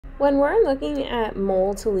When we're looking at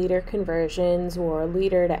mole to liter conversions or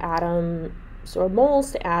liter to atoms or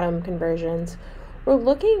moles to atom conversions, we're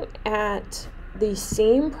looking at the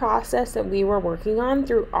same process that we were working on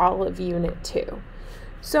through all of Unit 2.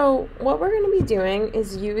 So what we're going to be doing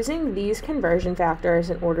is using these conversion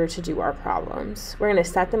factors in order to do our problems. We're going to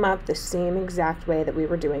set them up the same exact way that we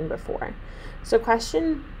were doing before. So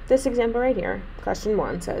this example right here, question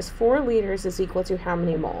 1 says 4 liters is equal to how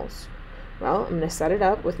many moles? Well, I'm going to set it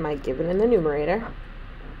up with my given in the numerator.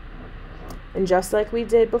 And just like we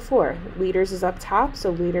did before, liters is up top, so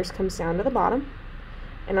liters comes down to the bottom.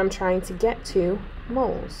 And I'm trying to get to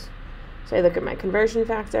moles. So I look at my conversion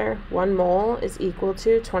factor. 1 mole is equal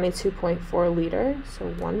to 22.4 liters. So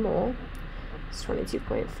 1 mole is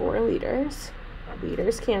 22.4 liters.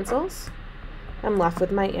 Liters cancels. I'm left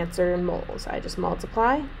with my answer in moles. I just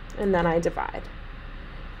multiply and then I divide.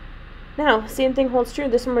 Now, same thing holds true.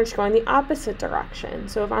 This one we're just going the opposite direction.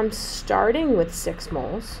 So if I'm starting with 6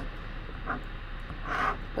 moles,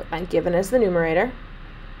 put my given as the numerator,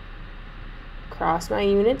 cross my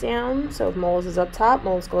unit down, so if moles is up top,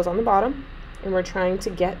 moles goes on the bottom, and we're trying to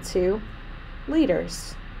get to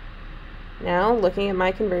liters. Now, looking at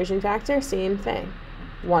my conversion factor, same thing.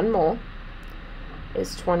 1 mole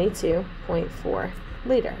is 22.4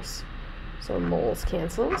 liters. So moles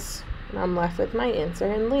cancels, and I'm left with my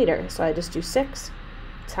answer in liters. So I just do 6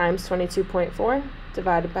 times 22.4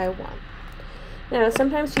 divided by 1. Now,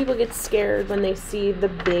 sometimes people get scared when they see the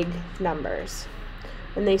big numbers.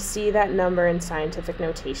 When they see that number in scientific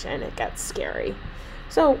notation, it gets scary.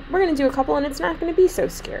 So we're going to do a couple and it's not going to be so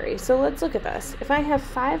scary. So let's look at this. If I have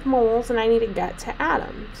 5 moles and I need to get to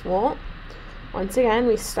atoms, well, once again,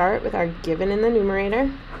 we start with our given in the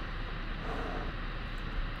numerator.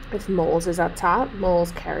 If moles is up top,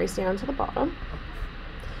 moles carries down to the bottom.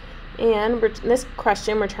 And in this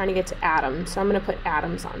question, we're trying to get to atoms, so I'm going to put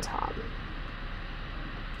atoms on top.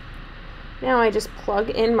 Now I just plug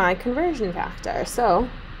in my conversion factor. So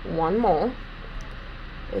 1 mole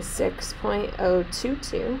is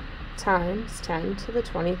 6.022 times 10 to the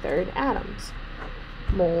 23rd atoms.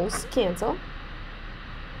 Moles cancel.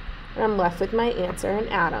 And I'm left with my answer in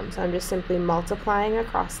atoms. I'm just simply multiplying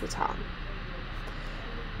across the top.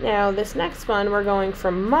 Now this next one, we're going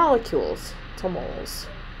from molecules to moles.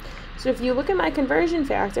 So if you look at my conversion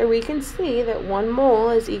factor, we can see that 1 mole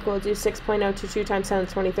is equal to 6.022 times 10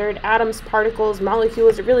 to the 23rd. Atoms, particles,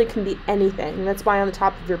 molecules, it really can be anything. That's why on the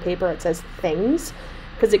top of your paper it says things,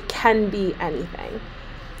 because it can be anything.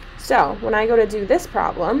 So when I go to do this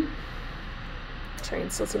problem, try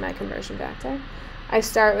and still see my conversion factor, I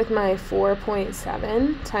start with my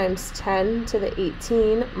 4.7 times 10 to the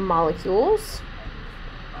 18 molecules.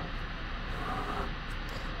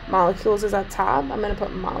 Molecules is up top. I'm going to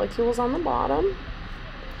put molecules on the bottom.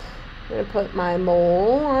 I'm going to put my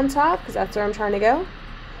mole on top because that's where I'm trying to go.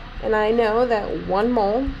 And I know that 1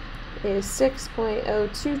 mole is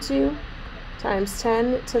 6.022 times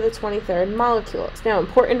 10 to the 23rd molecules. Now,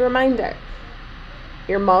 important reminder,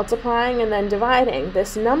 you're multiplying and then dividing.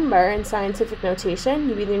 This number in scientific notation,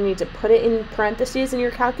 you either need to put it in parentheses in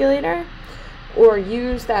your calculator or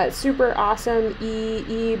use that super awesome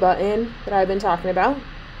E button that I've been talking about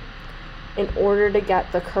in order to get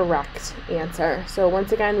the correct answer. So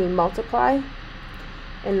once again, we multiply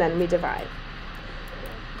and then we divide.